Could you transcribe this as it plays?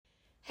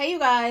Hey you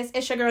guys,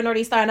 it's your girl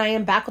Nordy Star, and I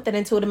am back with an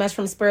intuitive message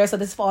from Spirit. So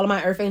this is for all of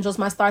my earth angels,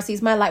 my star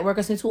seeds, my light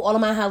workers, and to all of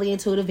my highly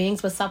intuitive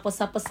beings. What's up,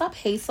 what's up, what's up?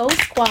 Hey Soul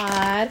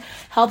Squad.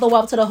 Health and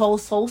wealth to the whole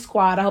Soul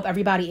Squad. I hope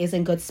everybody is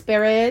in good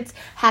spirits.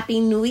 Happy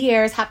New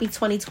Year's. Happy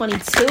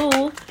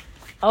 2022.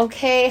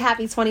 Okay,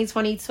 happy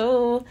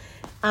 2022.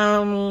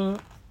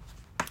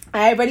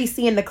 I already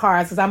see in the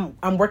cards, because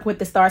I'm working with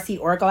the Starseed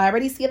Oracle. I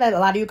already see that a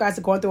lot of you guys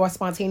are going through a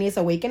spontaneous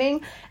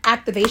awakening,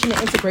 activation, and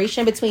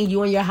integration between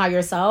you and your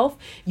higher self.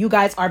 You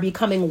guys are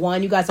becoming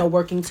one. You guys are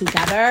working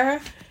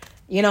together.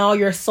 You know,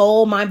 your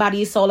soul, mind,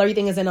 body, soul,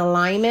 everything is in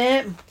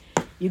alignment.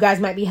 You guys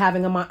might be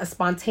having a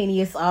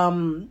spontaneous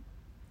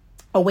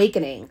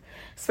awakening.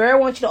 Spirit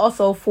wants you to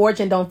also forge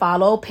and don't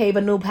follow, pave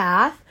a new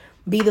path,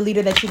 be the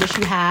leader that you wish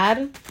you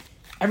had.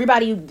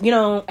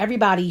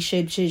 Everybody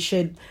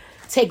should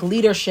take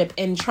leadership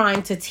in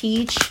trying to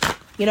teach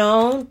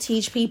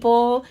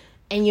people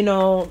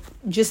and,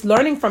 just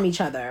learning from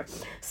each other.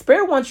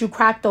 Spirit wants you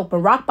cracked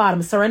open, rock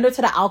bottom, surrender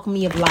to the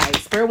alchemy of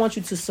life. Spirit wants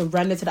you to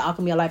surrender to the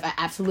alchemy of life. I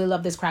absolutely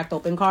love this cracked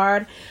open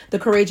card. The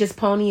courageous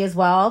pony as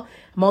well.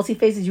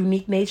 Multi-faceted,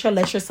 unique nature.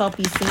 Let yourself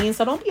be seen.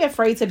 So don't be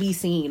afraid to be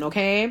seen,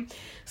 okay?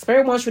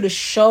 Spirit wants you to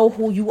show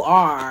who you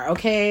are,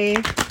 okay?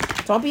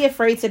 Don't be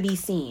afraid to be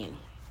seen.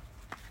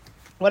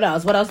 What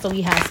else? What else do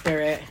we have,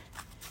 Spirit?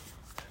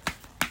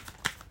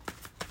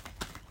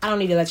 I don't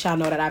need to let y'all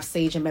know that I've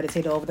saged and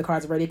meditated over the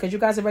cards already, because you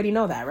guys already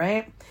know that,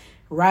 right?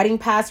 Riding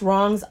past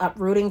wrongs,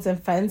 uprootings, and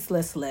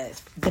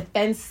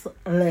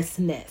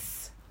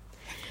defenselessness.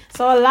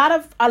 So a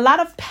lot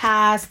of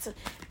past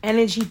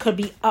energy could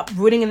be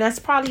uprooting, and that's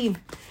probably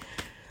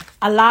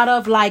a lot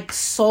of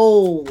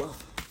soul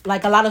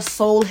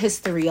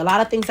history, a lot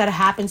of things that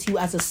happen to you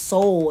as a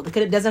soul.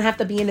 It doesn't have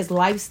to be in this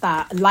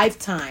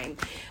lifetime,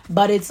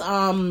 but it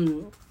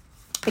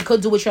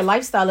could do with your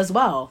lifestyle as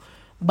well.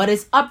 But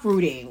it's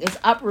uprooting. It's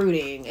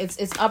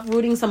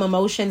uprooting some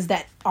emotions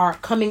that are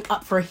coming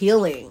up for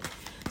healing.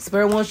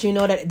 Spirit wants you to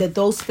know that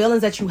those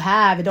feelings that you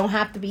have, it don't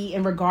have to be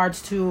in regards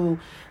to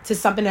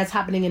something that's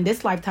happening in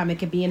this lifetime. It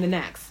could be in the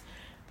next.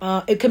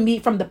 It can be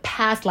from the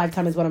past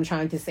lifetime is what I'm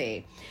trying to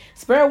say.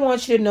 Spirit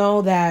wants you to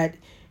know that,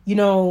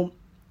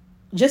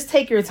 just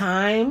take your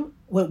time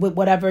with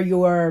whatever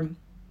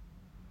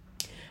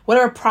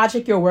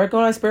project you're working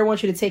on. Spirit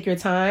wants you to take your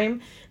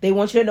time. They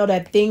want you to know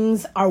that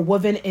things are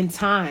woven in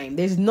time.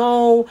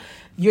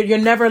 You're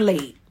never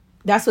late.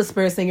 That's what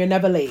Spirit's saying. You're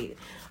never late.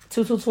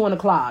 2:22 on the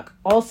clock.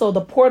 Also,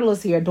 the portal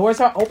is here. Doors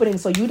are opening.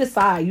 So you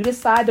decide. You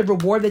decide the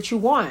reward that you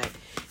want.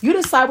 You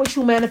decide what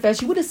you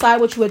manifest. You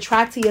decide what you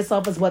attract to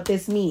yourself is what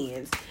this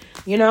means.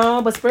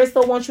 But Spirit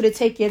still wants you to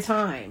take your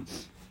time.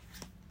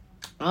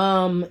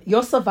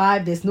 You'll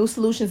survive this. New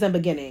solutions and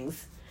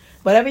beginnings.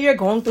 Whatever you're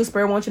going through,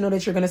 Spirit wants you to know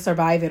that you're going to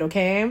survive it,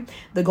 okay?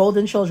 The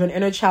golden children,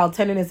 inner child,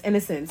 tenderness,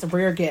 innocence,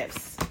 rare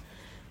gifts.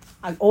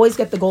 I always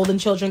get the golden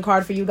children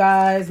card for you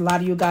guys. A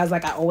lot of you guys, I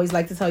always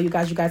like to tell you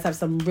guys have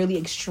some really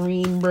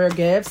extreme rare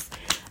gifts.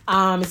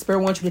 Spirit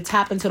wants you to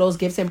tap into those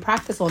gifts and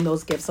practice on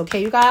those gifts, okay,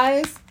 you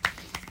guys?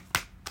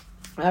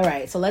 All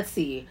right, so let's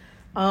see.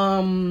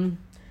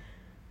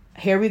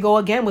 Here we go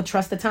again with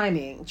trust the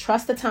timing.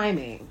 Trust the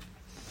timing.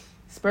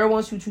 Spirit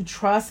wants you to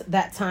trust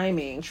that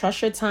timing.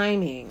 Trust your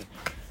timing.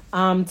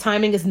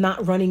 Timing is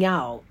not running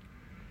out.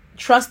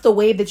 Trust the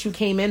wave that you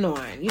came in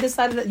on. You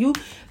decided that you've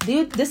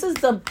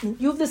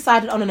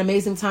decided on an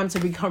amazing time to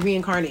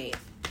reincarnate.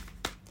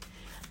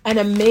 An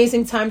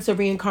amazing time to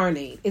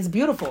reincarnate. It's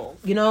beautiful.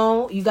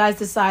 You guys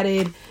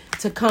decided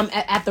to come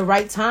at the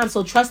right time.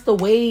 So trust the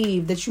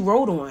wave that you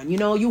rode on.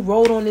 You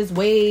rode on this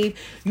wave.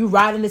 You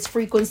ride in this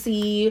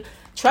frequency.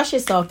 Trust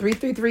yourself.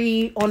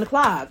 333 on the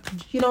clock.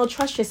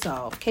 Trust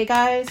yourself. Okay,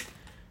 guys?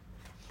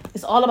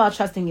 It's all about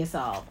trusting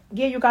yourself.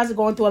 Yeah, you guys are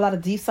going through a lot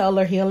of deep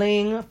cellular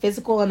healing,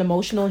 physical and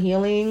emotional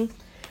healing.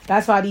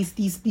 That's why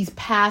these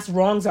past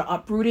wrongs are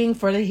uprooting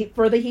for the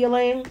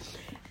healing.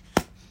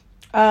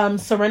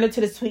 Surrender to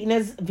the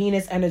sweetness.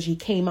 Venus energy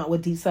came out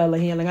with deep cellular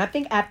healing. I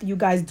think after you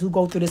guys do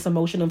go through this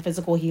emotional and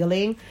physical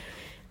healing,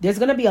 there's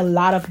going to be a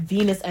lot of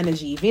Venus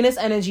energy,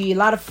 a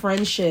lot of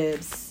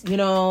friendships.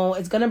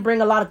 It's going to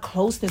bring a lot of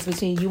closeness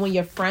between you and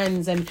your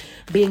friends and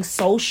being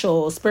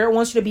social. Spirit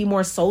wants you to be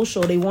more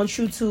social. They want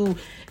you to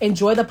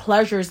enjoy the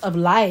pleasures of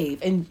life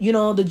and,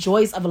 the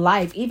joys of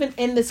life, even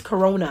in this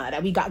corona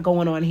that we got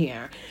going on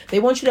here. They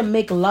want you to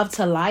make love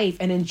to life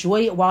and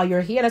enjoy it while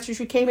you're here. That's what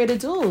you came here to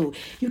do.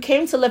 You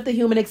came to live the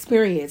human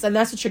experience, and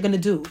that's what you're going to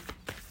do.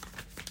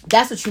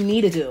 That's what you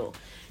need to do.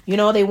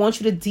 They want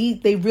you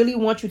they really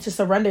want you to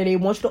surrender. They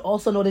want you to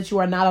also know that you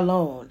are not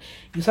alone.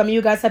 Some of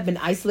you guys have been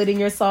isolating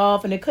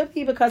yourself, and it could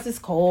be because it's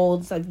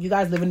cold. So you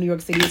guys live in New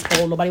York City, it's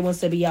cold. Nobody wants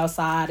to be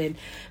outside and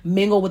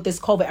mingle with this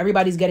COVID.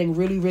 Everybody's getting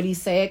really, really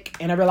sick,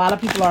 and a lot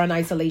of people are in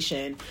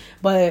isolation.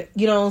 But,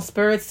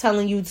 Spirit's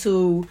telling you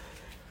to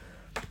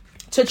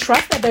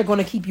trust that they're going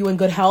to keep you in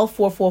good health.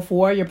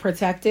 444, you're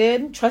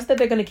protected. Trust that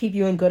they're going to keep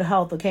you in good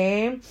health,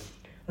 okay?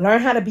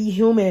 Learn how to be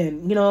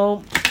human,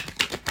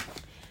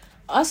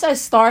 Us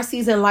as star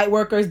season light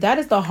workers, that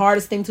is the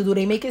hardest thing to do.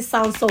 They make it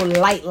sound so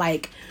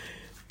light,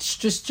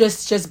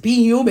 just be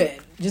human.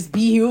 Just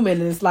be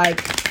human. And it's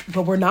like,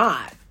 but we're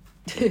not.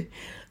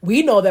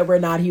 We know that we're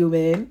not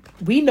human.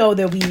 We know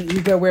that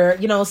we're,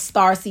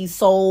 starseed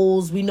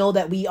souls. We know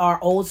that we are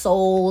old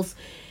souls.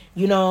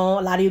 A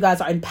lot of you guys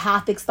are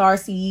empathic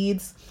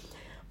starseeds.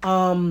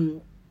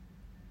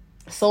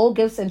 Soul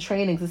gifts and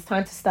trainings. It's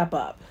time to step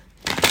up.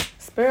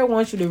 Spirit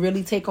wants you to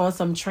really take on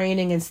some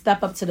training and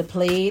step up to the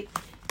plate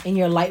in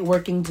your light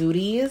working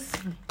duties.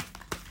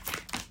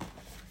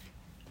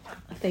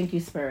 Thank you,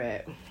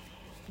 Spirit.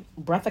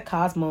 Breath of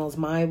Cosmos,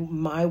 my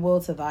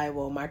will to thy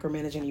will,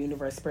 micromanaging the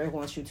universe. Spirit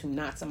wants you to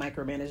not to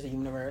micromanage the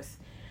universe.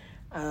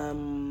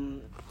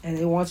 And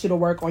it wants you to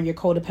work on your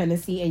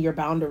codependency and your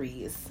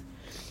boundaries.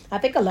 I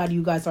think a lot of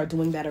you guys are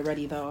doing that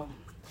already, though.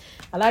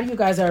 A lot of you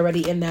guys are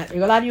already in that.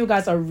 A lot of you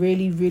guys are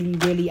really, really,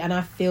 really, and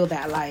I feel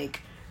that,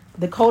 like,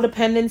 the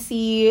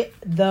codependency,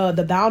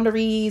 the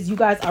boundaries, you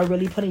guys are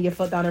really putting your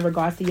foot down in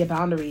regards to your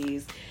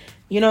boundaries.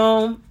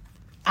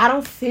 I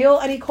don't feel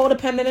any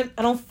codependent.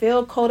 I don't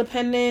feel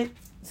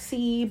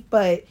codependency,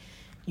 but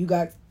you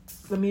guys,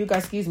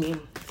 excuse me.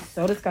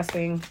 So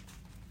disgusting.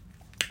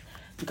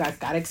 You guys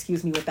gotta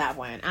excuse me with that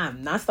one.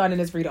 I'm not starting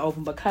this read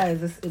open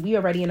because we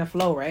already in a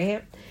flow,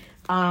 right?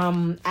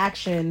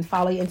 Action,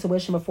 follow your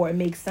intuition before it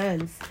makes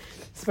sense.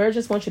 Spirit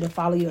just wants you to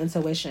follow your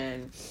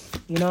intuition.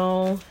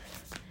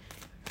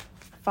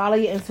 Follow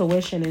your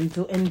intuition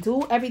and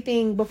do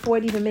everything before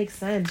it even makes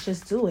sense.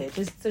 Just do it.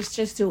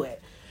 Just do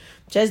it.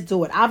 Just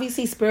do it.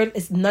 Obviously, Spirit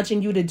is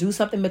nudging you to do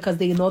something because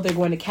they know they're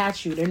going to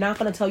catch you. They're not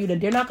going to tell you that.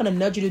 They're not going to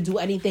nudge you to do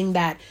anything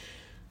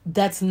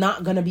that's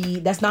not going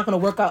to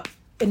work out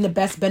in the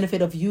best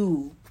benefit of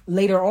you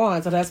later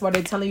on. So that's why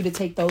they're telling you to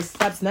take those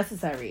steps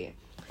necessary.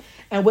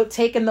 And with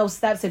taking those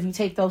steps, if you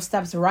take those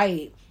steps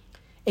right,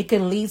 it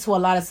can lead to a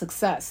lot of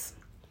success.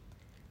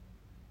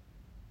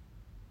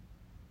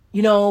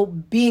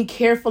 Being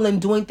careful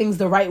and doing things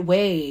the right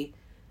way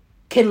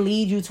can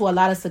lead you to a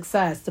lot of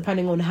success,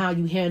 depending on how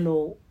you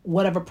handle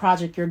whatever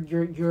project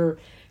you're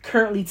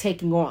currently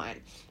taking on.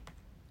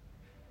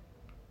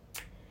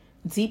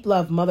 Deep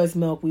love, mother's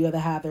milk, we are the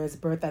Hathers,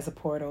 birth as a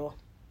portal.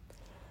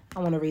 I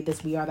want to read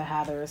this We Are the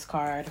Hathers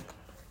card.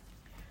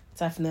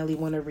 Definitely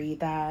want to read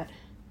that.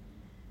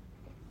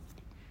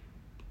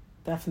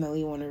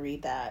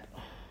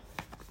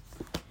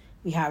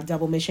 We have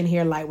double mission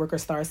here, light worker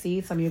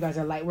starseeds. Some of you guys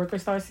are light worker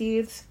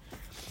starseeds.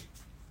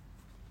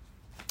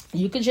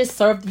 You can just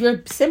serve,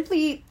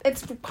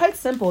 it's quite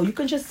simple. You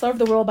can just serve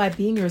the world by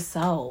being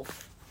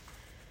yourself.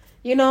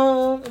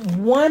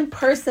 One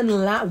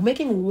person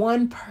making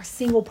one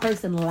single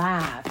person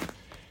laugh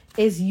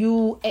is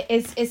you,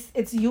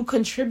 it's you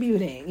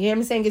contributing. You know what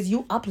I'm saying? It's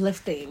you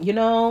uplifting,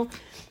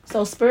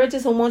 So Spirit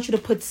doesn't want you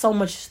to put so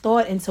much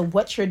thought into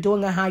what you're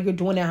doing and how you're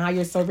doing and how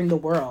you're serving the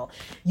world.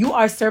 You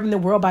are serving the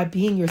world by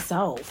being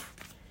yourself.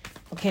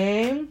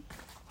 Okay?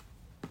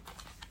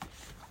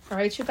 All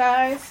right, you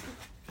guys.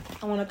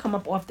 I want to come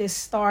up off this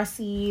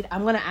starseed. I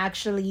want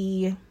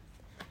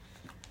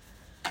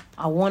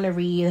to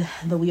read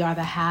the We Are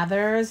the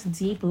Hathers.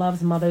 Deep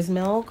loves mother's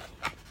milk.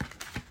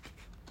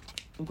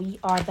 We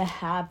Are the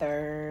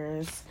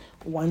Hathers.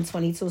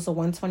 122. So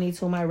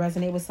 122 might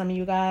resonate with some of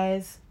you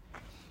guys.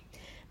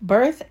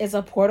 Birth is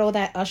a portal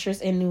that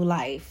ushers in new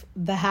life.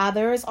 The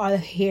Hathers are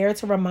here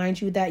to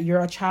remind you that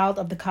you're a child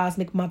of the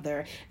cosmic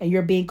mother and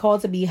you're being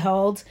called to be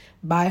held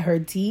by her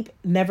deep,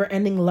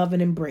 never-ending love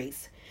and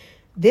embrace.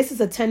 This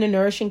is a tender,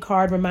 nourishing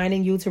card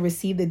reminding you to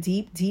receive the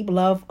deep, deep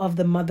love of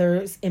the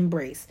mother's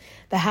embrace.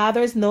 The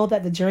Hathers know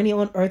that the journey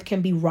on earth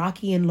can be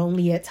rocky and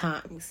lonely at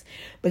times,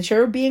 but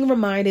you're being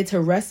reminded to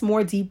rest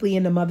more deeply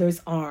in the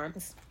mother's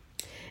arms.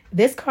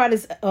 This card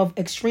is of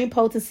extreme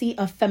potency,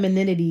 of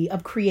femininity,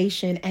 of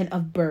creation, and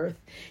of birth.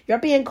 You're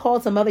being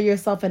called to mother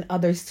yourself and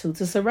others too,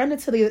 to surrender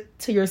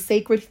to your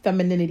sacred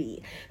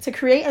femininity, to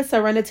create and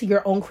surrender to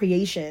your own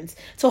creations,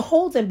 to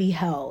hold and be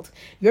held.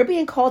 You're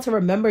being called to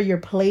remember your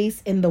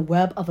place in the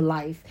web of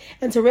life,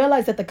 and to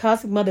realize that the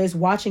cosmic mother is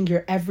watching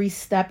you every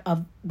step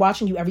of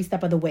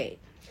the way.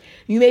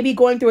 You may be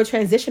going through a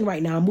transition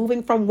right now,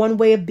 moving from one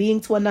way of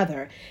being to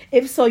another.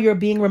 If so, you're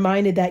being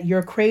reminded that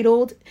you're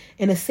cradled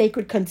in a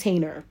sacred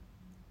container,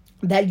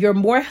 that you're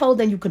more held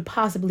than you could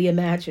possibly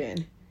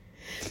imagine,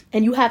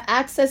 and you have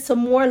access to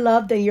more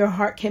love than your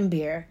heart can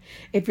bear.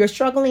 If you're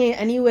struggling in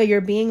any way,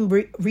 you're being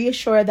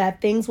reassured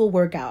that things will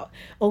work out.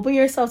 Open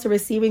yourself to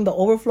receiving the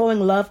overflowing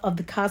love of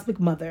the cosmic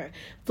mother,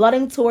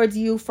 flooding towards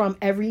you from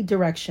every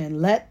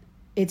direction. Let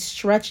it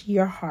stretch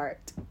your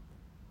heart.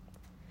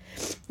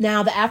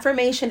 Now, the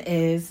affirmation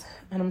is,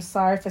 and I'm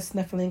sorry for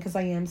sniffling because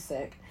I am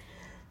sick.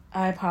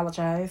 I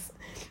apologize.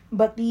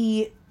 But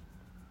the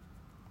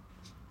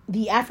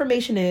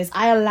affirmation is,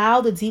 I allow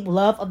the deep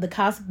love of the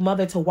cosmic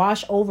mother to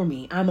wash over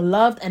me. I'm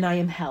loved and I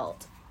am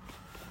held.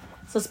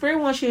 So Spirit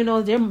wants you to know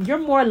you're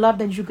more loved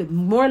than you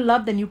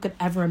could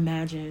ever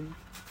imagine.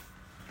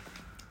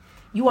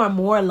 You are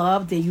more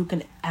loved than you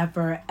can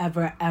ever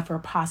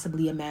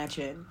possibly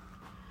imagine.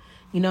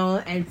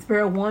 And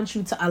Spirit wants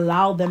you to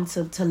allow them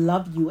to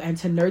love you and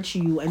to nurture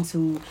you and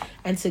to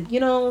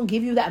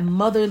give you that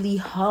motherly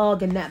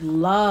hug and that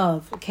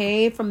love,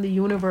 okay, from the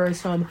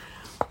universe, from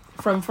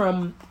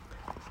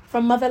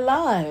Mother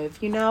Love.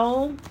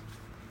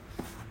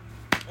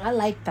 I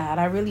like that.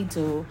 I really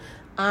do.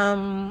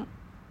 I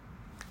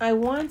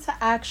want to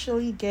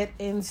actually get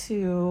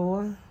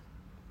into.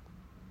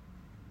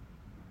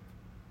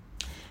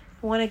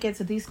 I want to get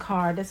to these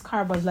cards. This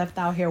card was left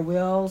out here.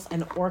 Wills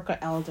and Orca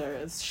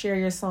Elders. Share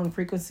your song,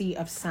 frequency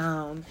of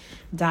sound.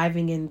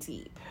 Diving in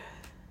deep.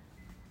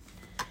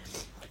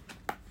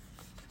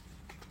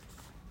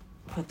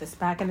 Put this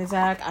back in the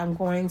deck. I'm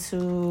going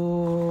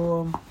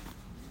to...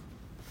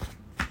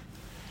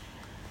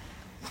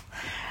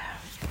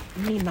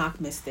 Let me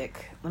knock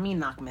Mystic.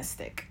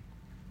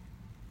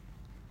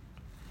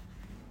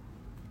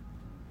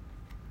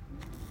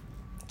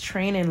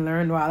 Train and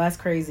learn. Wow, that's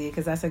crazy,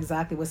 because that's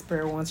exactly what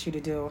Spirit wants you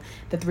to do.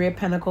 The Three of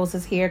Pentacles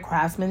is here.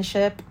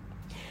 Craftsmanship,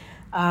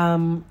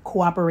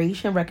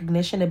 cooperation,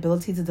 recognition,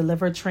 ability to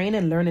deliver, train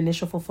and learn,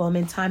 initial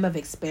fulfillment, time of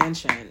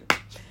expansion.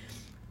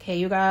 Okay,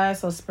 you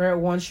guys, so Spirit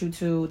wants you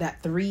to,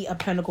 that Three of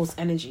Pentacles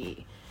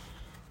energy,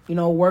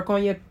 work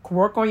on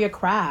your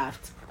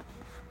craft,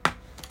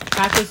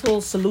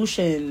 practical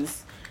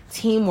solutions,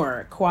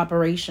 teamwork,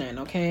 cooperation.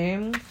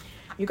 Okay,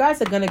 you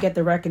guys are gonna get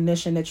the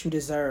recognition that you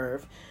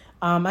deserve.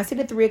 I see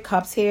the Three of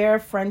Cups here.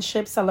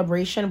 Friendship,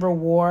 celebration,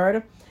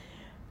 reward.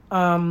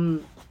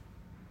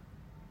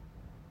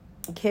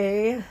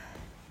 Okay.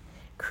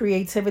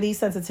 Creativity,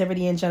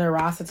 sensitivity, and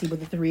generosity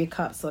with the Three of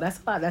Cups. So that's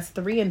a lot. That's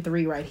 3 and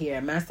 3 right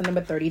here. Master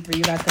number 33.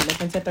 You guys can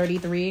look into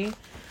 33.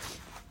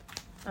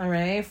 All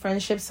right.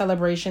 Friendship,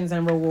 celebrations,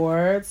 and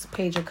rewards.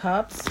 Page of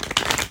Cups.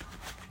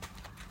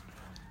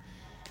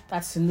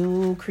 That's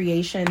new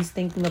creations.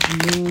 Thinking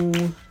of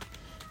new.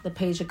 The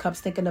Page of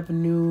Cups. Thinking of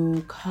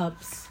new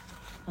cups.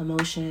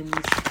 Emotions.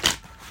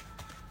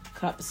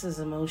 Cups is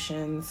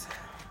emotions.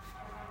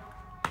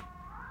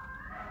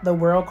 The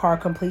World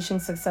card. Completion,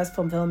 success,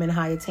 fulfillment,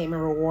 high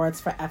attainment, rewards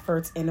for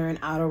efforts, inner and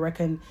outer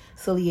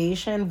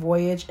reconciliation,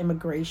 voyage,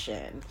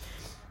 immigration.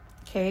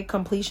 Okay,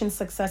 completion,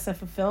 success, and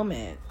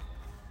fulfillment.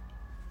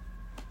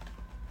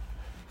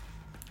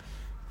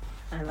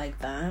 I like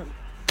that.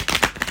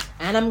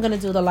 And I'm going to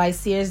do the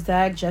Lyseer's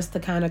deck just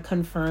to kind of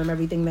confirm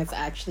everything that's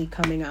actually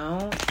coming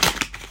out.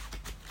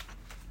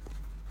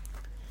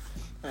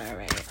 All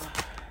right.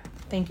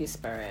 Thank you,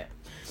 Spirit.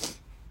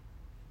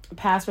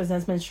 Past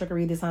resentment,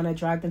 trickery, dishonor,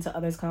 dragged into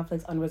others'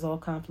 conflicts,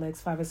 unresolved conflicts,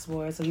 5 of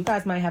Swords. So you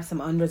guys might have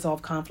some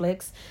unresolved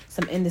conflicts,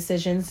 some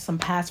indecisions, some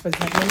past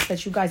resentments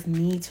that you guys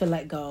need to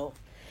let go.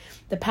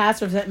 The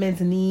past resentments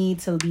need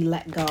to be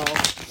let go.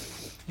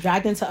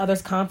 Dragged into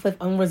others' conflict,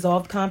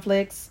 unresolved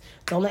conflicts.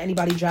 Don't let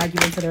anybody drag you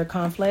into their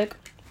conflict.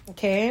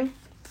 Okay?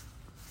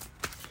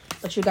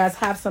 But you guys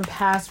have some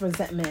past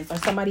resentments, or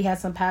somebody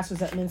has some past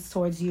resentments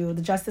towards you.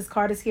 The Justice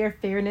card is here.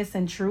 Fairness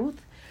and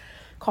truth.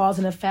 Cause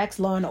and effects.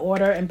 Law and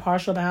order.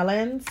 Impartial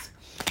balance.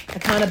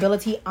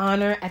 Accountability.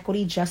 Honor.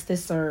 Equity.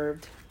 Justice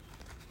served.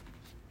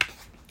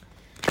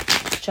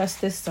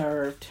 Justice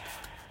served.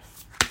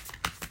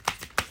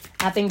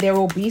 I think there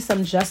will be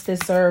some justice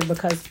served,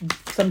 because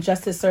some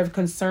justice served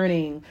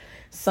concerning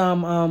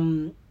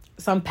some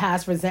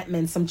past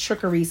resentment, some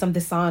trickery, some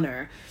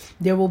dishonor.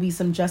 There will be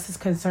some justice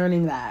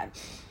concerning that.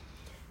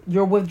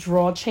 Your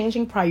withdrawal,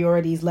 changing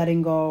priorities,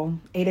 letting go.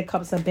 8 of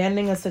Cups,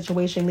 abandoning a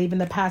situation, leaving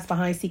the past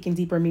behind, seeking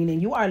deeper meaning.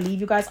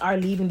 You guys are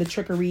leaving the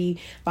trickery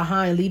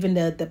behind, leaving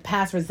the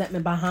past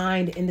resentment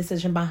behind,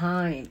 indecision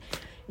behind.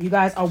 You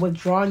guys are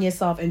withdrawing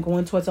yourself and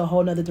going towards a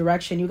whole nother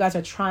direction. You guys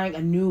are trying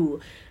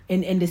anew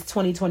in this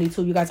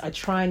 2022. You guys are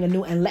trying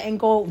anew and letting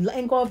go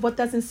of what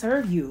doesn't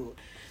serve you.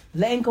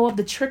 Letting go of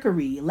the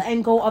trickery,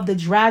 letting go of the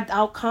dragged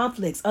out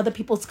conflicts, other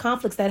people's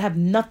conflicts that have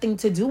nothing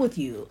to do with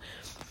you.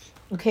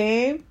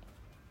 Okay?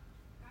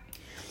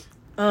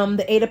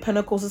 The 8 of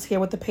Pentacles is here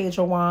with the Page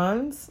of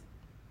Wands.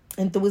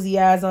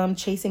 Enthusiasm,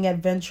 chasing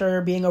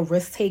adventure, being a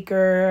risk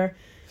taker,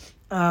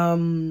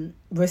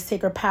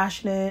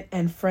 passionate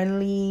and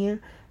friendly,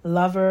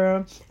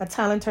 lover. A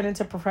talent turned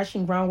into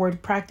profession,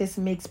 groundwork, practice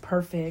makes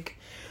perfect.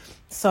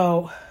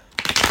 So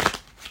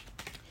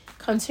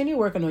continue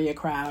working on your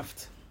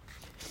craft.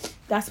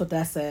 That's what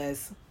that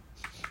says.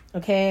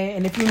 Okay?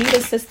 And if you need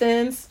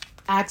assistance,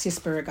 ask your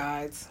spirit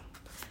guides.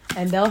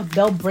 And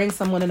they'll bring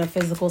someone in a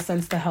physical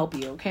sense to help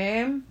you,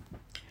 okay?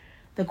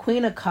 The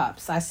Queen of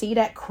Cups. I see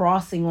that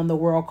crossing on the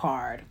World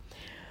card.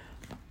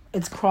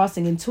 It's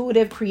crossing.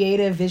 Intuitive,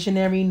 creative,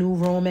 visionary, new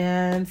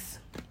romance.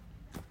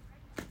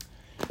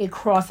 It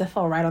crossed. It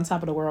fell right on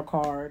top of the World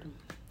card.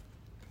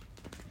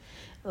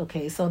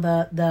 Okay, so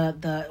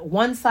the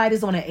one side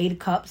is on the 8 of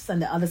Cups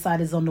and the other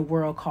side is on the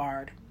World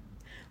card.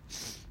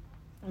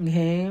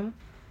 Okay?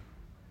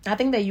 I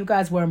think that you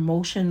guys were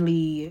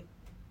emotional.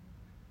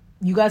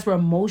 You guys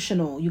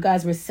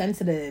were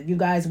sensitive. You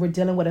guys were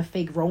dealing with a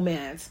fake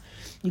romance.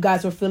 You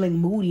guys were feeling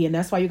moody, and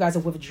that's why you guys are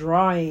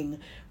withdrawing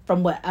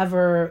from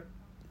whatever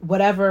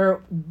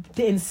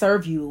didn't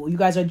serve you. You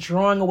guys are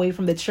drawing away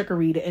from the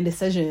trickery, the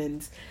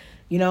indecisions,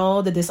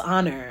 the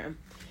dishonor.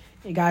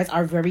 You guys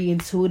are very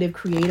intuitive,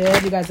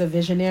 creative. You guys are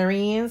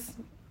visionaries.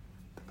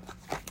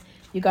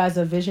 You guys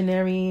are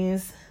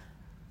visionaries.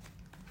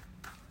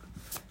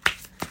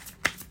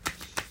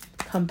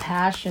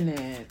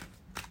 Compassionate.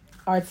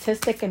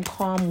 Artistic and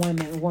calm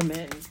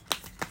woman.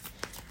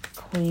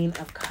 Queen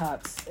of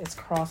Cups is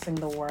crossing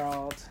the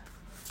world.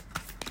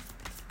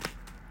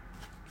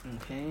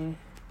 Okay.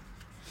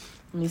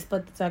 Let me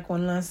split the deck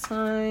one last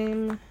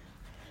time.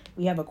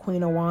 We have a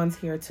Queen of Wands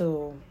here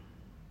too.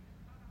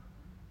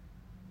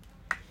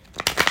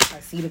 I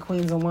see the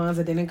Queens of Wands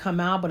that didn't come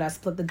out, but I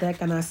split the deck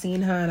and I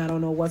seen her, and I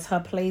don't know what's her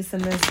place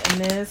in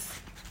this.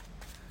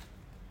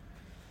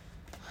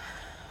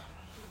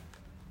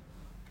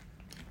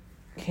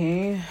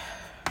 Okay.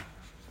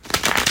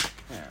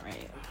 All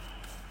right.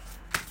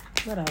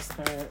 What else,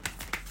 Spirit?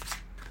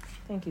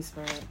 Thank you,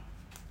 Spirit.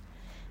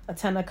 A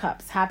Ten of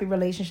Cups. Happy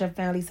relationship,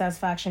 family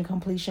satisfaction,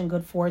 completion,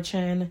 good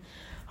fortune,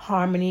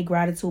 harmony,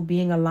 gratitude,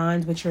 being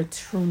aligned with your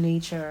true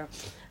nature.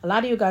 A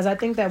lot of you guys, I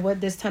think that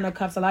with this Ten of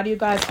Cups, a lot of you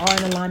guys are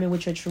in alignment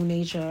with your true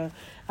nature.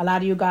 A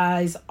lot of you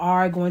guys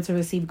are going to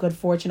receive good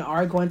fortune,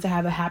 are going to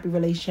have a happy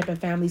relationship and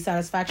family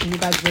satisfaction. You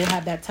guys will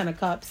have that Ten of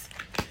Cups.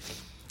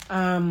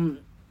 As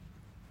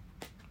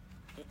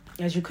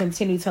you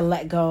continue to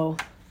let go.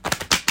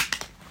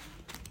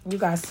 You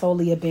guys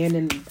solely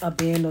abandon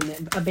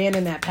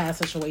that past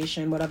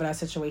situation, whatever that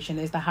situation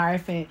is. The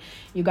Hierophant,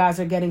 you guys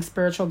are getting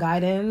spiritual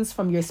guidance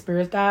from your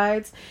spirit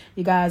guides.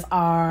 You guys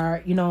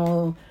are,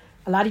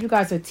 a lot of you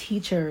guys are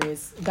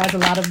teachers. A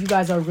lot of you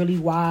guys are really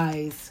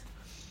wise.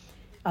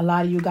 A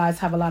lot of you guys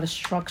have a lot of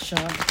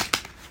structure.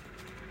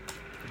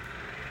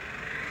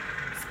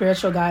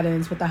 Spiritual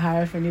guidance with the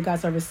Hierophant. You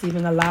guys are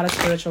receiving a lot of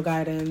spiritual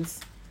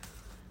guidance.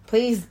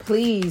 Please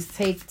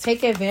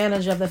take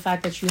advantage of the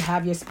fact that you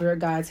have your spirit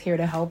guides here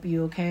to help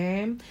you,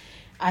 okay?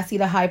 I see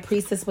the High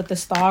Priestess with the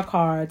Star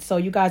card. So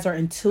you guys are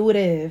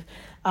intuitive.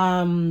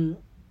 You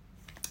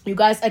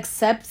guys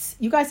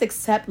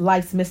accept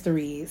life's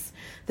mysteries,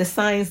 the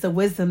science, the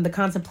wisdom, the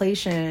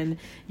contemplation.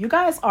 You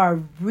guys are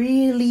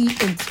really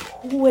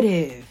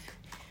intuitive.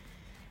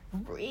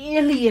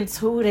 Really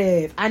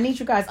intuitive. I need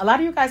you guys. A lot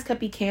of you guys could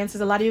be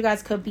Cancers. A lot of you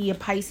guys could be a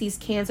Pisces,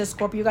 Cancer,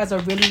 Scorpio. You guys are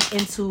really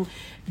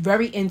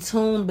very in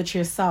tune with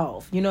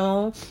yourself.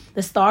 The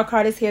Star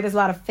card is here. There's a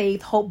lot of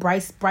faith, hope,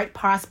 bright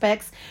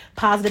prospects,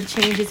 positive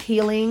changes,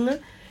 healing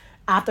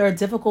after a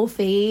difficult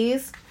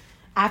phase.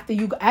 After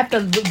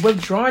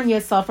withdrawing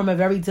yourself from a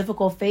very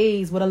difficult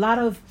phase with a lot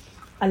of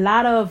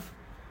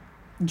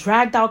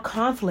dragged out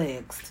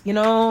conflicts.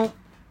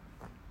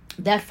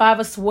 That Five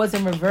of Swords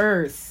in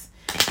reverse.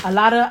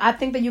 I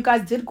think that you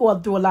guys did go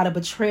through a lot of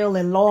betrayal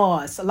and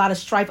loss, a lot of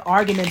strife,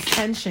 arguments,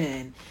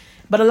 tension.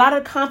 But a lot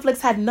of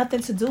conflicts had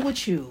nothing to do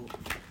with you.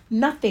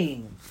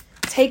 Nothing.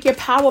 Take your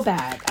power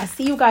back. I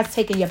see you guys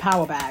taking your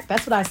power back.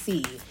 That's what I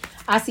see.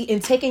 I see in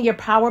taking your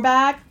power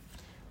back,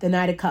 the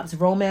Knight of Cups,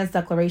 romance,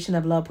 declaration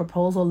of love,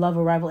 proposal, love,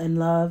 arrival in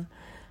love,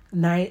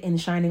 knight in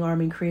shining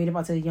armor, and creative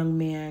as a young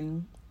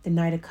man, the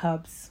Knight of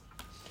Cups,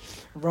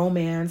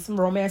 romance. Some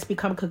romance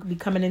could be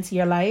coming into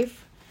your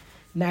life.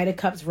 Knight of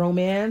Cups,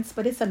 romance,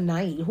 but it's a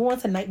knight. Who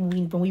wants a knight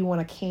when we want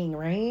a king,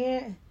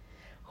 right?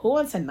 Who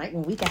wants a knight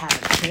when we can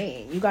have a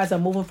king? You guys are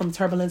moving from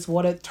turbulent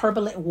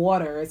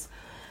waters,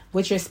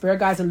 which your spirit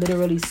guides are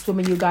literally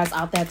swimming you guys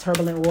out that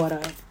turbulent water.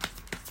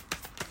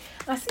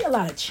 I see a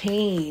lot of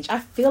change. I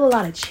feel a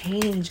lot of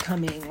change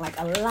coming, like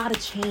a lot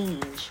of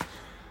change.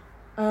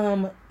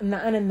 Not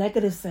in a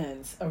negative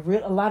sense, a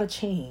lot of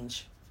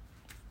change.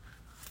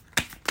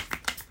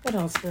 What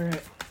else,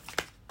 Spirit?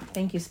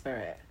 Thank you,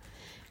 Spirit.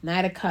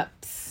 Knight of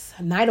Cups,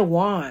 Knight of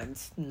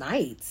Wands,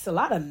 Knights, a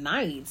lot of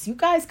Knights. You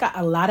guys got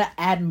a lot of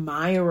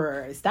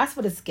admirers. That's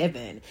what it's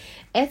giving.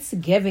 It's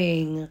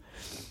giving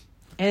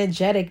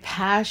energetic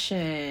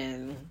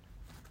passion.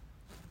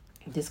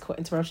 Discord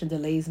interruption,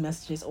 delays,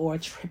 messages, or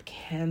trip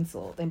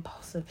canceled.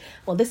 Impulsive.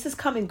 Well, this is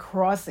coming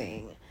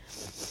crossing.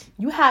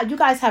 You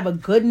guys have a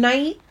good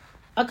Knight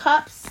of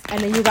Cups,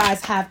 and then you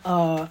guys have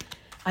a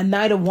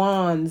Knight of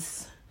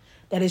Wands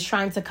that is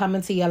trying to come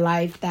into your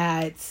life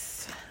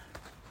that's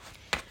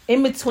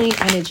in between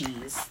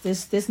energies.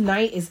 This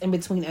Knight is in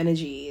between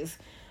energies.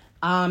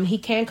 He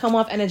can come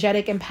off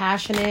energetic and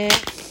passionate,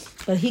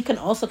 but he can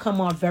also come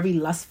off very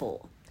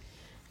lustful.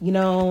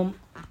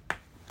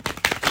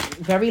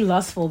 Very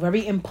lustful,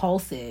 very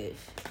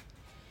impulsive.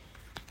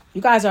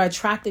 You guys are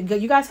attracted.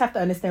 You guys have to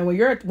understand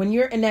when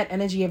you're in that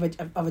energy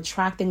of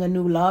attracting a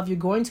new love, you're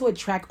going to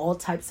attract all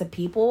types of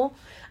people.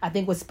 I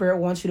think what Spirit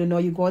wants you to know,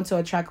 you're going to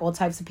attract all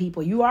types of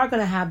people. You are going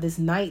to have this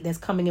Knight that's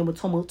coming in with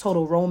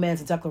total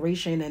romance and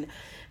declaration,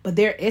 but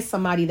there is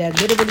somebody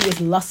that literally is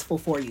lustful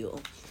for you.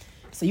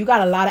 So you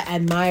got a lot of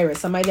admirers,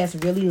 somebody that's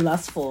really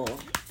lustful.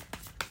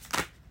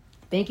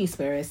 Thank you,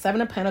 Spirit.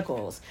 Seven of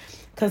Pentacles.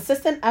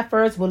 Consistent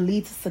efforts will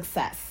lead to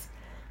success.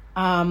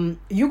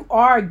 You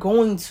are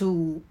going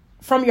to,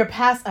 from your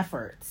past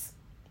efforts,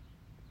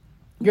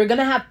 you're going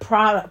to have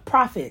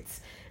profits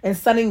and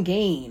sudden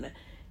gain,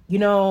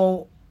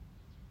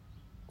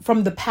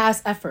 from the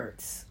past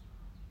efforts.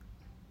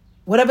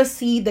 Whatever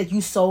seed that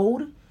you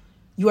sowed,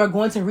 You are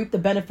going to reap the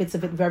benefits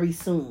of it very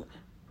soon.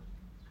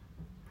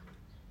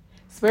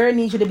 Spirit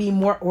needs you to be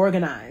more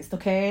organized,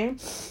 okay?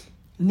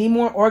 Need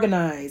more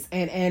organized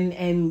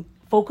and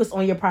focus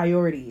on your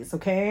priorities,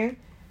 okay?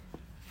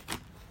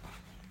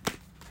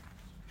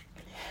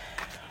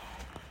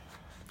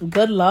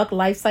 Good luck,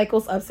 life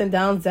cycles, ups and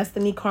downs,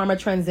 destiny, karma,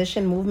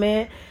 transition,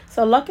 movement.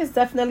 So luck is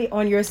definitely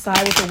on your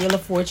side with the Wheel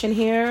of Fortune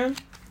here.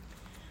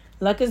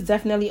 Luck is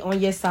definitely on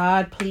your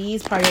side.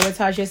 Please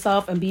prioritize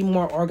yourself and be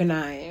more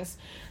organized.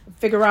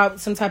 Figure out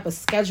some type of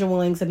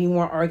scheduling to be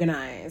more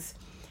organized.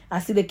 I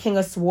see the King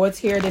of Swords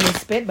here. Didn't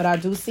spit, but I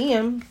do see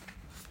him.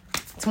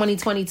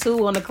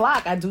 2022 on the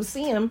clock. I do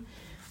see him.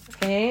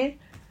 Okay.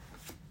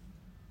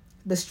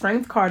 The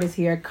Strength card is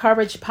here.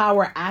 Courage,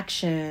 power,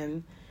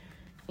 action.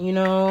 You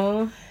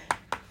know,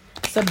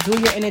 subdue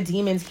your inner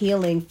demons,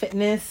 healing,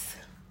 fitness.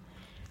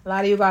 A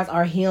lot of you guys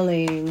are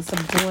healing,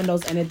 subduing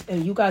those,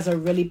 and you guys are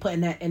really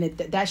putting that in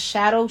it. That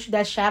shadow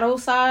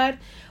side.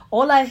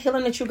 All that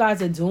healing that you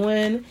guys are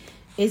doing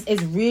is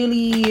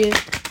really,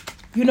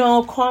 you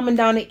know, calming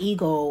down the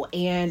ego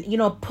and, you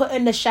know,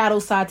 putting the shadow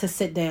side to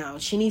sit down.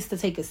 She needs to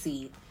take a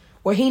seat,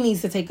 or he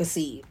needs to take a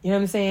seat. You know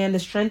what I'm saying? The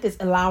Strength is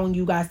allowing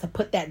you guys to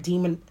put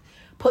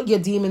your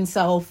demon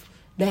self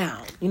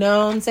down. You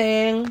know what I'm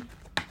saying?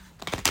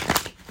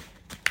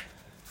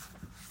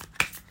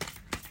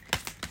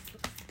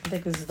 I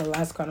think this is the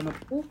last card.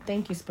 Oh,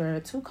 thank you,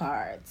 Spirit. 2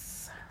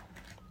 cards.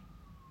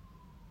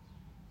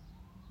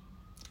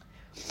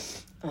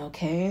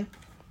 Okay.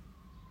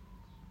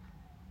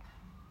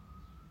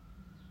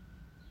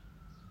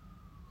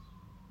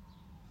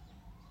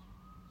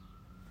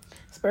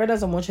 Spirit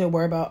doesn't want you to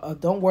worry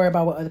about, don't worry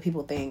about what other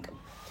people think.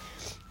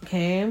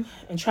 Okay?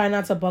 And try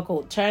not to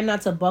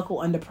buckle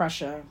under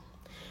pressure.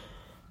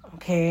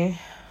 Okay?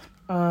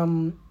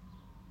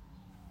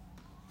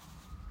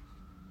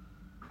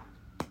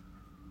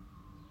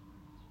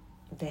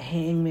 The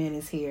Hangman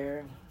is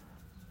here.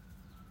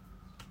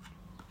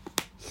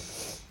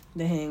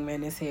 The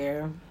Hangman is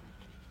here.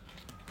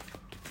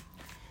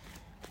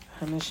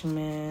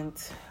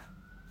 Punishment,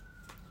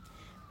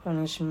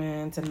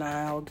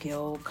 denial,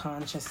 guilt,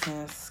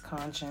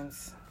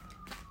 conscience.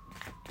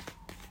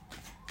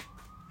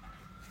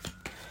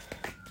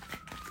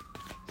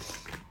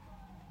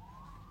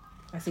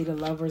 I see the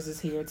Lovers is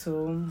here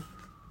too.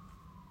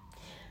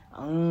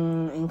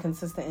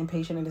 Inconsistent,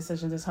 impatient,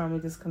 indecision, disharmony,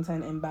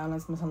 discontent,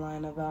 imbalance,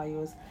 misalignment of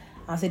values.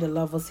 I see the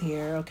Lovers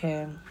here.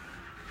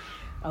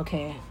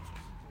 Okay.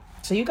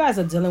 So you guys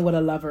are dealing with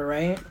a lover,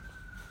 right?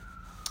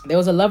 There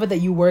was a lover that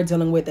you were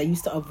dealing with that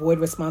used to avoid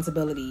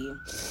responsibility. You know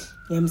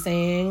what I'm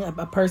saying?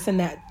 A person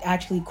that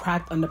actually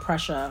cracked under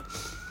pressure.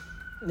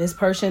 This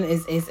person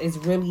is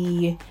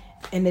really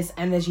in this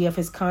energy of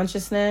his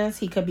consciousness.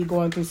 He could be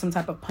going through some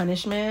type of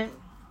punishment.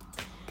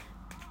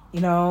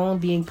 You know,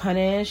 being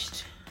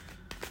punished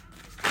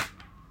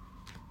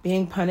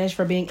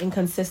for being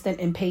inconsistent,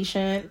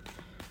 impatient,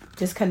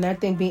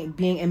 disconnecting, being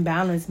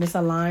imbalanced,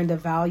 misaligned the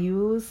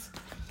values.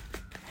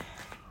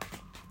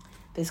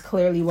 This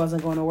clearly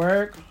wasn't going to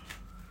work.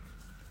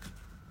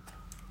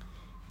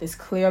 This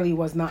clearly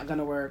was not going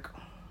to work.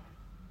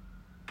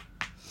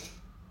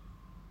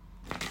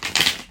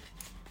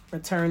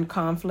 Return,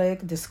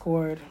 conflict,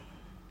 discord.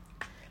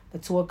 The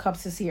 2 of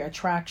Cups is here.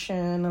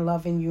 Attraction,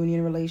 loving,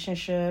 union,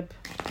 relationship.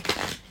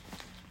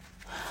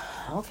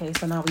 Okay,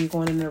 so now we're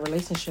going into the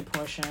relationship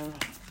portion.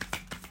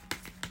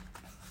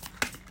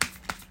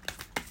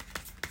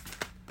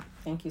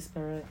 Thank you,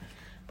 Spirit.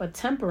 But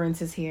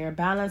Temperance is here.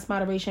 Balance,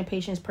 moderation,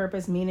 patience,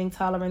 purpose, meaning,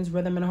 tolerance,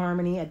 rhythm and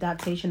harmony,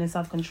 adaptation and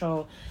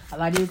self-control. A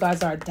lot of you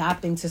guys are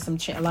adapting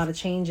to a lot of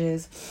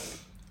changes.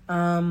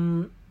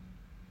 Now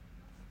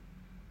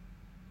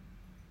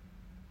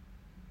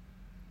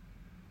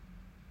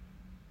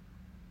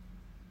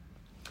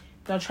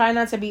try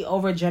not to be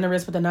over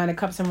generous with the 9 of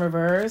Cups in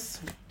reverse.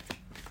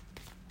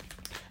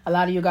 A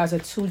lot of you guys are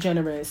too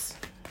generous.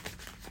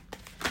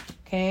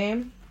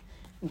 Okay?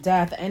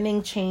 Death,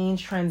 ending,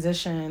 change,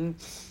 transition,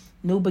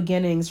 new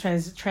beginnings,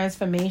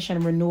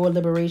 transformation, renewal,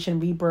 liberation,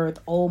 rebirth.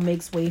 Old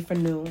makes way for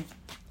new.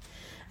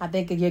 I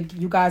think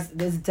you guys,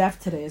 there's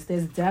depth to this.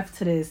 There's depth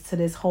to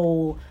this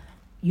whole,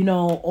 you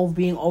know,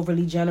 being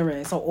overly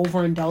generous or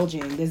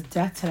overindulging. There's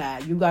depth to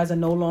that. You guys are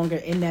no longer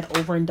in that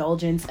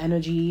overindulgence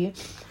energy.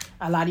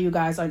 A lot of you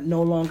guys are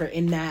no longer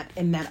in that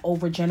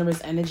over generous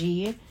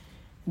energy.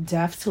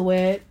 Depth to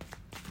it.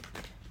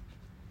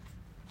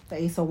 The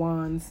Ace of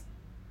Wands.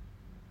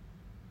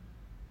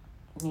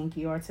 Thank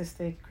you.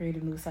 Artistic. Create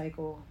a new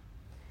cycle.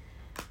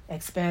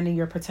 Expanding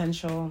your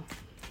potential.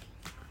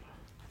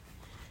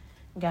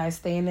 Guys,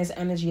 stay in this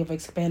energy of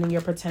expanding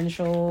your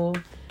potential.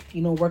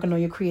 You know, working on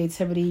your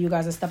creativity. You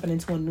guys are stepping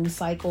into a new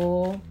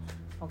cycle.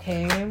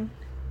 Okay.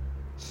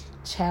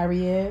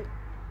 Chariot.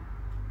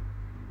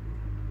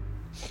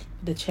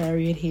 The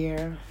Chariot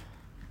here.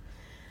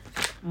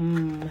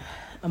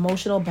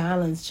 Emotional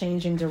balance,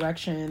 changing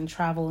direction,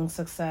 travel and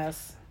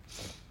success.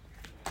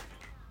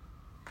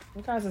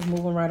 You guys is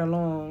moving right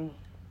along.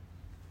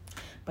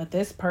 But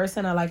this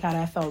person, I like how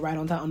that felt right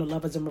on top on the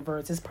Lovers in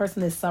reverse. This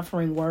person is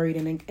suffering, worried,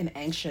 and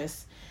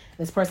anxious.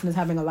 This person is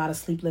having a lot of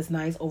sleepless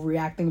nights,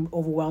 overreacting,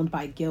 overwhelmed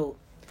by guilt.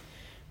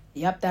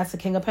 Yep, that's the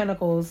King of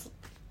Pentacles.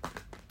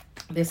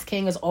 This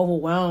king is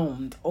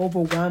overwhelmed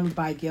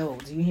by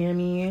guilt. Do you hear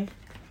me?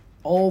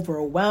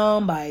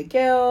 Overwhelmed by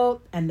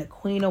guilt. And the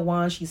Queen of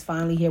Wands, she's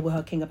finally here with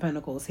her King of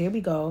Pentacles. Here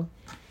we go.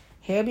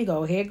 Here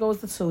goes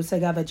the two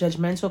together.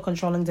 Judgmental,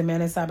 controlling,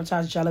 demanding,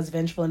 sabotage, jealous,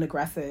 vengeful, and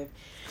aggressive.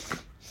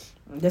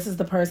 This is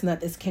the person that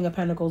this King of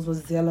Pentacles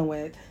was dealing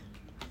with.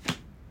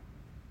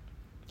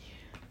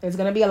 There's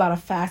going to be a lot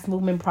of fast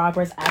movement,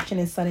 progress, action,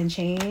 and sudden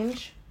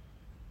change.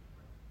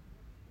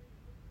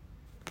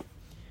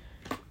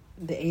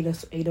 The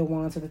Eight of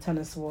Wands to the Ten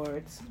of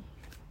Swords.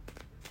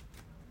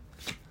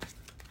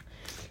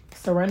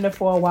 Surrender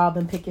for a while,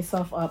 then pick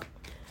yourself up.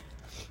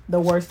 The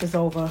worst is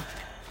over.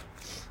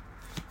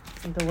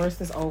 The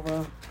worst is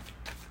over.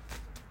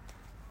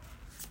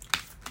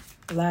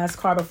 Last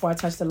card before I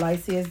touch the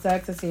Lycius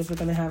deck to see if we're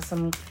going to have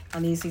some... I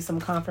need to see some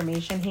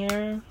confirmation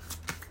here.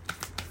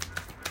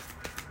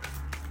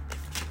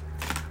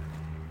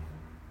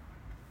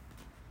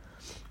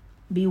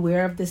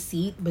 Beware of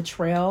deceit,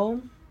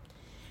 betrayal.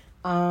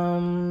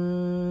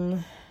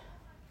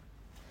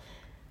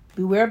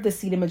 Beware of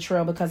deceit and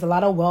betrayal, because a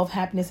lot of wealth,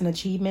 happiness, and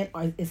achievement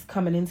is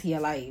coming into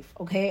your life.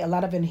 Okay, a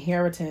lot of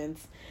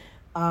inheritance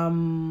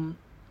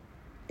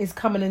is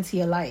coming into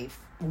your life.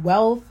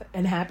 Wealth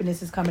and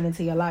happiness is coming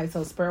into your life.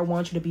 So Spirit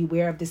wants you to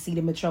beware of deceit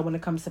and betrayal when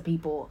it comes to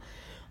people.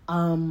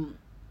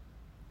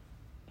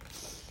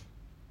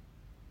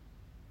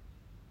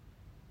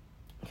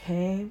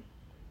 Okay.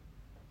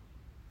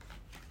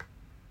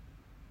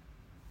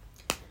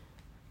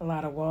 A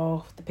lot of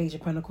wealth. The Page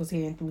of Pentacles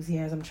here.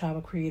 Enthusiasm,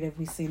 travel, creative.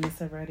 We've seen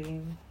this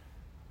already.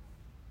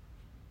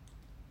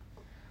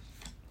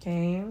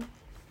 Okay.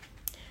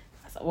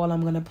 That's all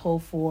I'm going to pull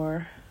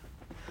for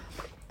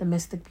the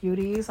Mystic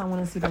Beauties. I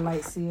want to see the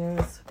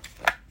Lycius.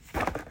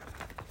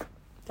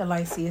 The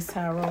Lycius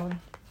Tarot.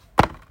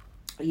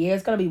 Yeah,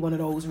 it's going to be one of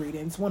those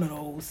readings. One of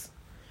those.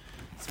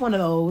 It's one of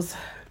those.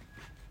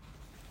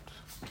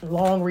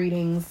 Long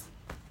readings.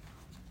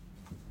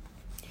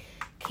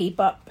 Keep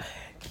up.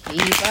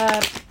 Keep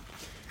up.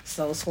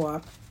 Soul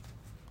Swap.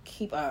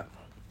 Keep up.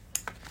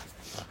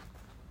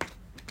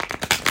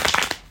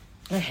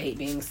 I hate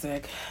being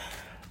sick.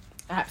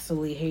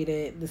 Absolutely hate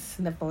it. The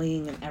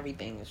sniffling and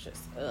everything is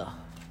just, ugh.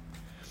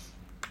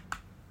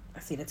 I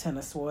see the Ten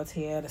of Swords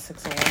here. The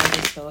Six of Wands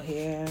is still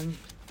here.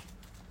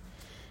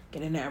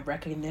 Getting that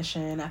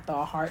recognition after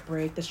a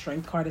heartbreak. The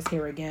Strength card is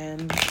here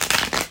again.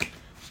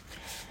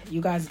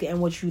 You guys getting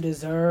what you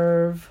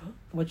deserve.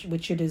 What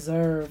you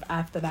deserve.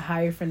 After the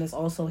Hierophant is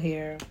also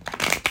here.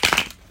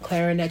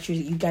 Declaring that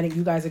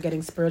you guys are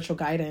getting spiritual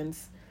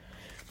guidance.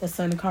 The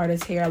Sun card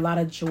is here. A lot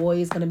of joy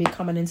is going to be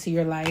coming into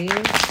your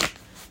life.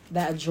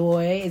 That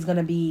joy is going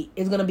to be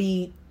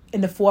in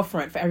the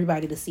forefront for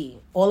everybody to see.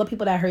 All the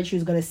people that hurt you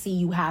is going to see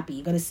you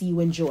happy. Going to see you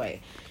enjoy.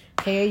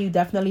 Okay, you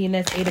definitely in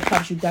that Eight of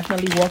Cups. You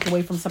definitely walked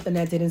away from something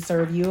that didn't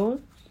serve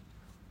you.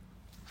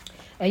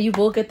 And you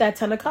will get that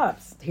Ten of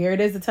Cups. Here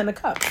it is, the Ten of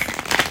Cups.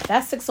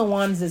 That Six of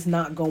Wands is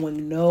not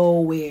going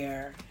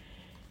nowhere.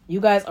 You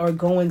guys are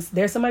going...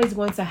 somebody's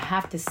going to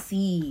have to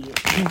see you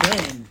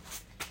win.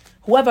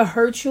 Whoever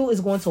hurt you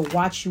is going to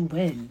watch you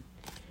win.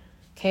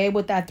 Okay,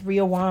 with that Three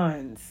of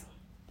Wands.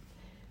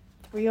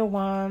 Three of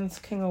Wands,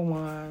 King of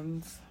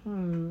Wands.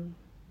 The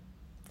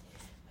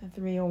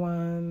Three of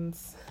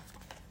Wands.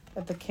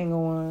 At the King of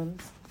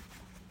Wands.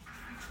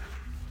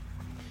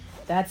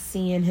 That's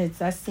seeing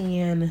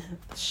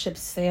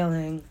ships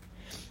sailing.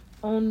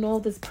 Oh no,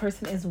 this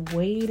person is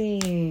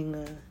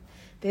waiting.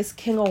 This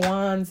King of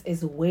Wands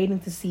is waiting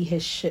to see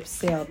his ship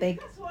sail.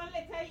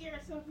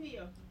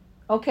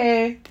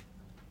 Okay.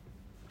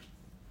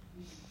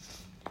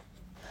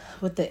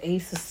 With the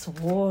Ace of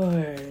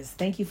Swords.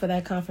 Thank you for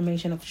that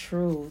confirmation of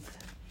truth.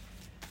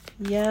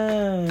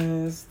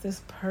 Yes,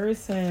 this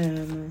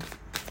person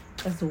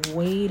is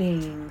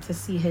waiting to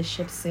see his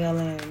ship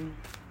sailing.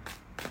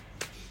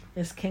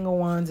 This King of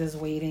Wands is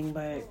waiting,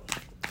 but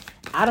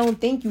I don't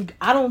think y'all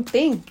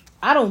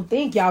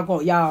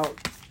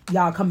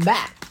come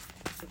back.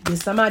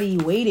 There's somebody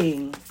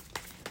waiting,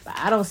 but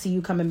I don't see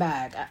you coming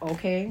back.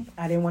 Okay,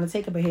 I didn't want to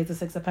take it, but here's the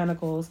Six of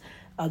Pentacles.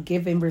 A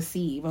give and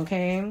receive.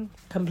 Okay,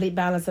 complete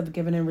balance of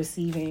giving and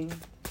receiving.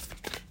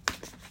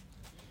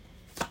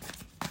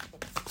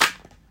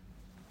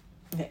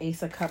 The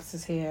Ace of Cups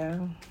is here.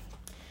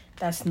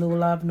 That's new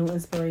love, new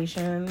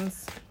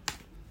inspirations.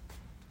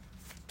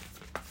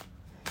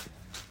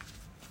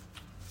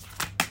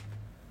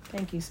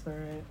 Thank you,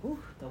 Spirit. Ooh,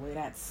 the way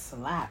that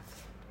slapped.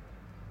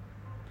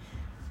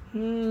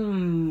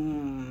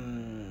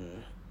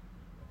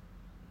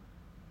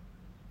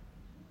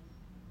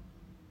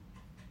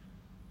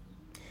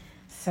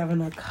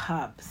 Seven of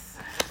Cups.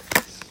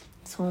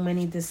 Too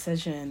many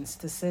decisions.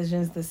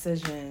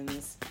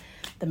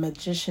 The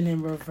Magician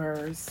in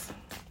reverse.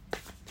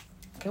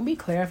 Can we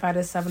clarify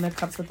the Seven of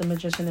Cups with the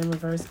Magician in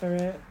reverse,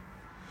 Spirit?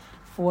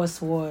 Four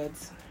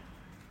Swords.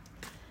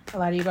 A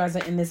lot of you guys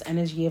are in this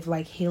energy of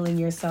like healing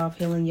yourself,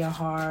 healing your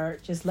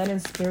heart. Just letting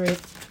Spirit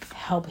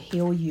help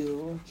heal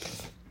you.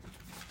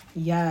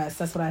 Yes,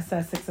 that's what I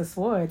said. Six of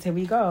Swords. Here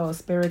we go.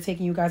 Spirit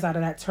taking you guys out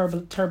of that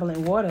turbulent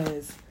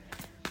waters.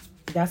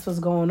 That's what's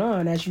going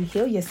on as you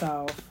heal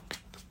yourself.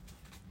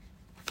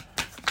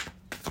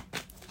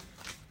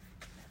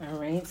 All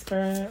right,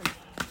 Spirit.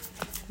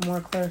 More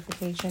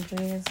clarification,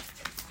 please.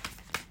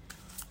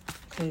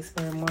 Okay,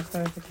 Spirit, more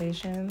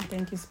clarification.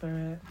 Thank you,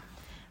 Spirit.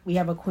 We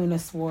have a Queen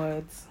of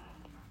Swords.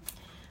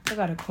 I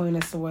got a Queen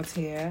of Swords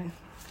here.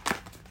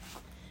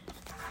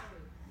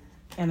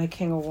 And a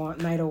King of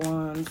Wands, Knight of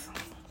Wands.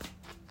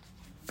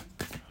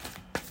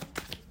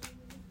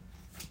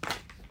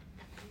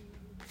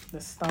 The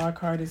Star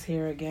card is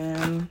here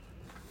again.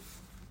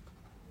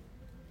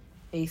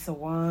 Ace of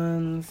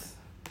Wands.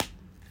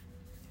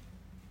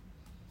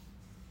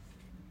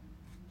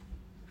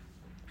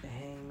 The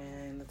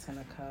Hangman, the Ten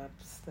of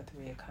Cups, the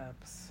Three of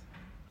Cups.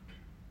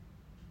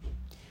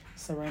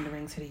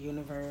 Surrendering to the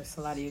universe.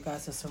 A lot of you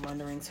guys are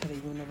surrendering to the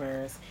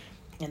universe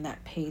in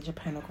that Page of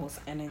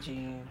Pentacles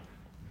energy.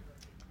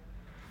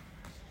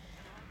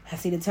 I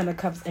see the Ten of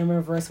Cups in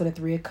reverse with the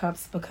Three of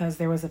Cups because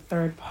there was a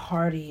third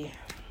party.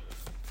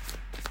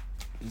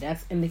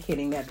 That's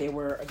indicating that there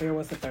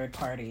was a third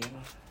party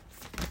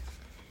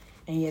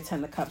in your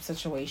Ten of Cups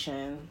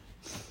situation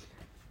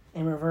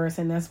in reverse,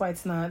 and that's why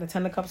it's not the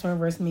Ten of Cups in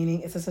reverse.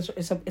 Meaning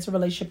it's a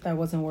relationship that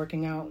wasn't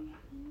working out.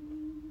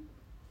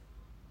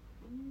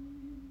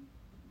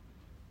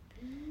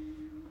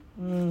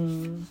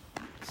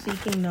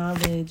 Seeking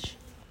knowledge.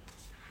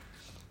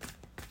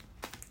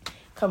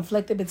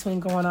 Conflicted between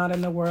going out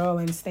in the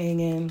world and staying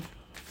in.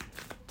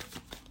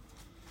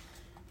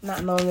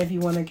 Not knowing if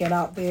you want to get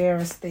out there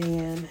or stay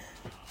in.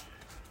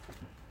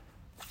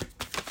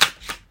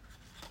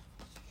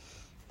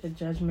 The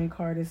Judgment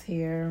card is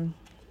here.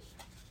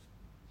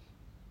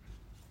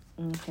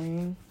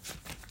 Okay.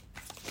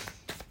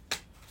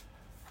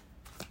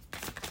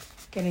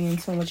 Getting in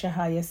tune with your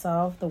higher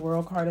self. The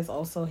World card is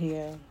also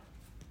here.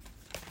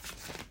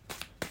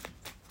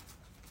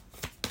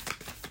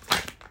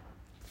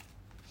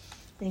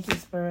 Thank you,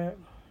 Spirit.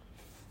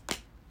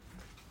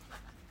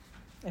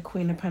 The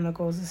Queen of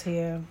Pentacles is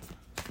here.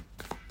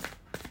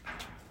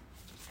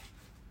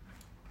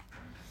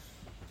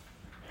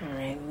 All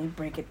right, let me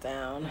break it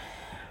down.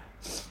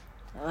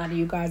 A lot of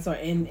you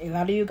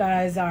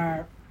guys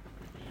are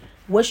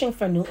wishing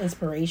for new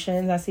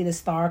inspirations. I see the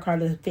Star card.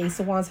 The Face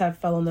of Wands have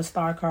fell on the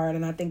Star card,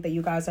 and I think that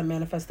you guys are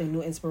manifesting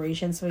new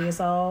inspirations for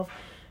yourself,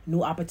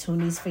 new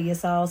opportunities for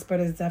yourself.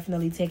 Spirit is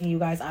definitely taking you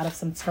guys out of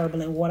some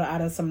turbulent water,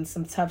 out of some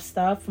tough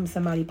stuff from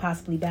somebody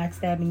possibly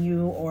backstabbing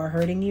you or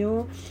hurting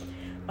you.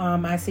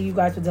 I see you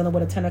guys were dealing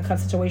with a Ten of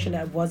Cups situation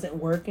that wasn't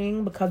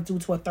working because due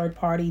to a third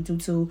party, due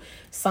to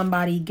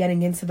somebody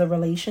getting into the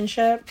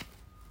relationship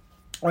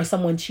or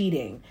someone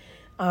cheating.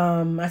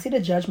 I see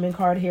the Judgment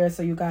card here,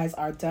 so you guys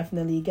are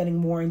definitely getting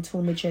more in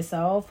tune with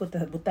yourself with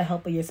the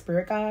help of your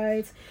spirit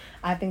guides.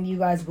 I think you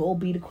guys will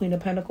be the Queen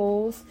of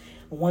Pentacles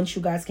once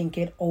you guys can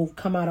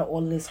come out of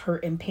all of this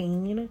hurt and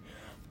pain.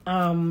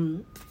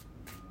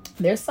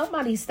 There's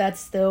somebody that's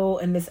still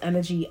in this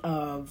energy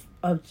of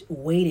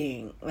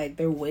waiting, like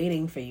they're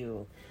waiting for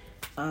you.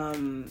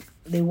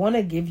 They want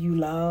to give you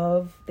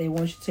love. They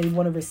want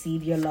to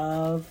receive your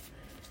love.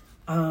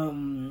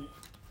 You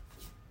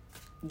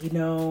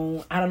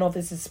know, I don't know if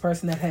this is a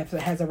person that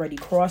has already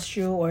crossed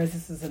you or if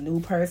this is a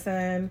new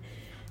person.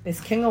 This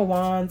King of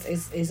Wands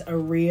is a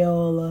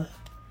real...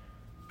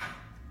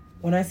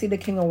 When I see the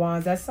King of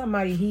Wands, that's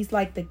somebody, he's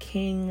like the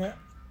king.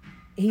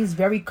 He's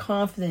very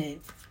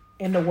confident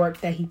in the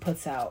work that he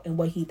puts out and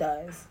what he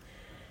does.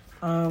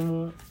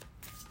 I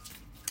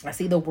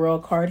see the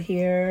World card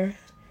here.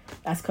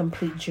 That's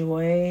complete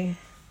joy.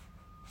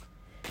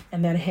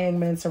 And then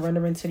Hangman,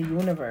 surrendering to the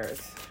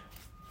universe.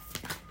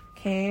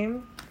 Okay.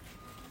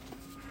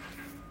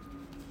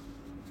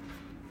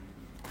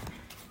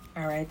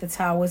 All right, the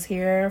Tower's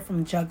here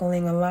from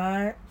juggling a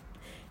lot.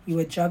 You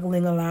were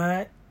juggling a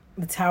lot.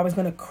 The Tower's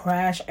going to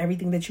crash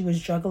everything that you was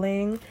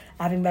juggling.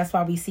 I think that's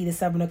why we see the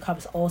Seven of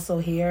Cups also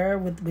here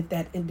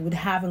with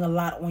having a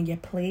lot on your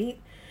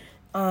plate.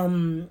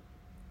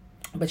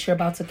 But you're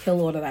about to kill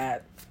all of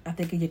that. I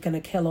think you're going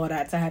to kill all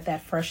that to have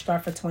that fresh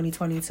start for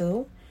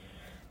 2022.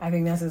 I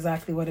think that's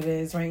exactly what it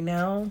is right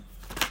now.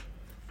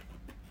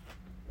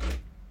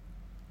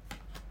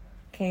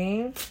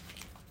 Okay.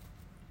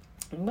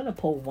 I'm going to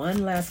pull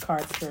one last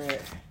card,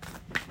 Spirit,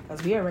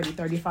 because we are already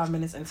 35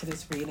 minutes into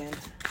this reading.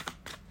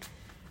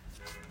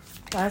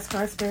 Last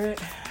card, Spirit.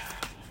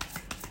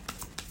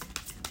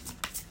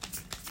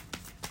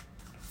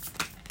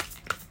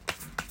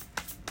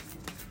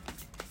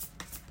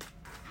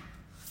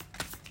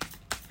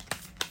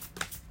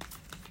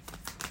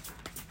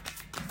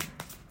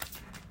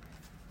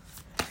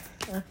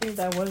 I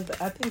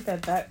think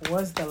that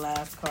was the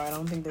last card. I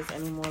don't think there's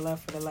any more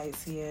left for the light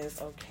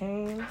seers.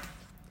 Okay.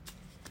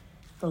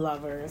 The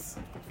Lovers.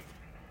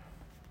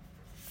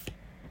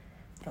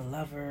 The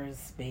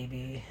Lovers,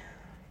 baby.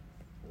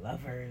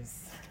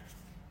 Lovers.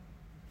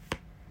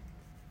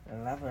 The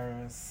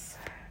Lovers.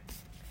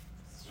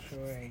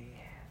 Destroy.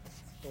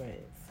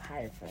 Swords.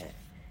 Hierophant.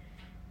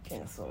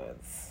 King of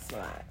Swords.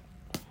 Slot.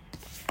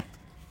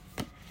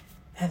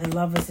 And the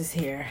Lovers is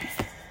here.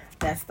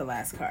 That's the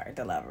last card,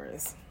 the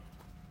Lovers.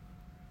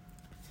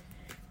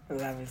 The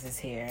Lovers is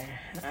here.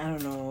 I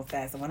don't know if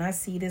that's... When I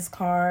see this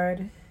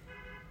card...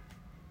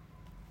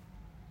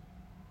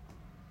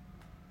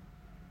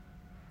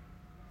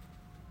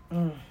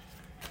 I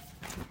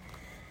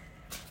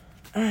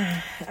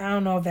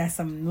don't know if that's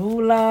some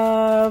new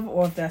love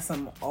or if that's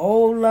some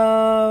old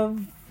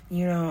love.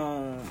 You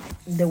know,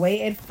 the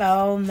way it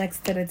fell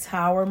next to the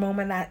Tower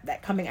moment,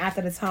 that coming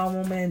after the Tower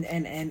moment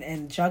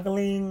and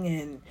juggling,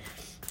 and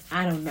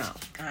I don't know.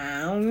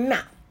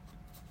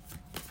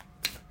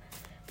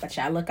 But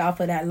y'all look out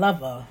for that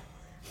lover.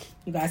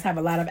 You guys have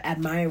a lot of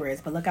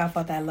admirers, but look out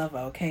for that lover,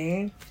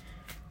 okay?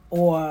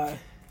 Or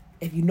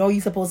if you know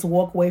you're supposed to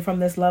walk away from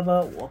this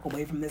lover, walk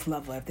away from this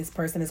lover. If this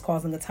person is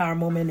causing a Tower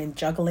moment and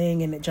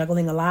juggling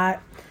a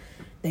lot,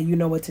 then you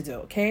know what to do,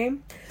 okay?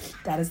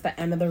 That is the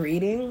end of the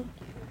reading.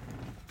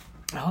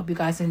 I hope you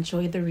guys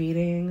enjoyed the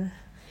reading.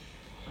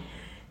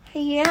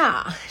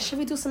 Yeah. Should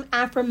we do some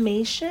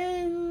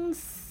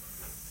affirmations?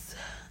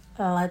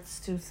 Let's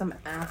do some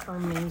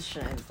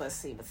affirmations. Let's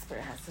see what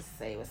Spirit has to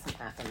say with some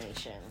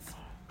affirmations.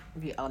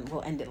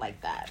 We'll end it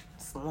like that.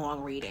 It's a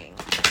long reading.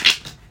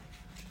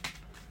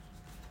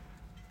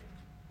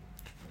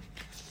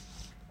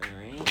 All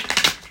right.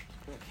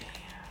 Okay.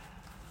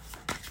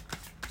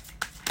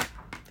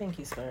 Thank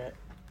you, Spirit.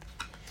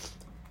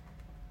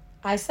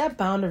 I set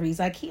boundaries.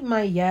 I keep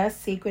my yes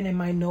secret and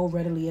my no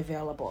readily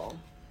available.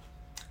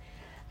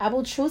 I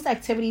will choose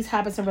activities,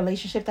 habits, and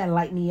relationships that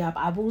light me up.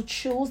 I will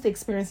choose the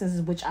experiences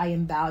in which I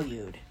am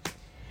valued.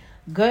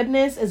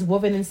 Goodness is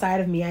woven inside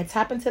of me. I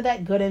tap into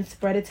that good and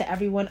spread it to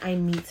everyone I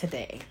meet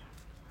today.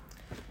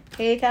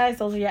 Okay, guys,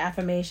 those are your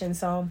affirmations.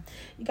 So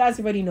you guys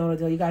already know the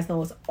deal. You guys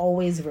know it's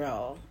always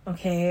real.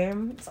 Okay?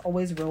 It's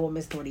always real with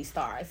Miss Naughty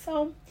Star.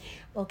 So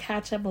we'll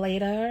catch up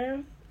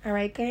later. All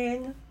right,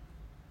 gang?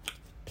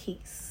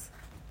 Peace.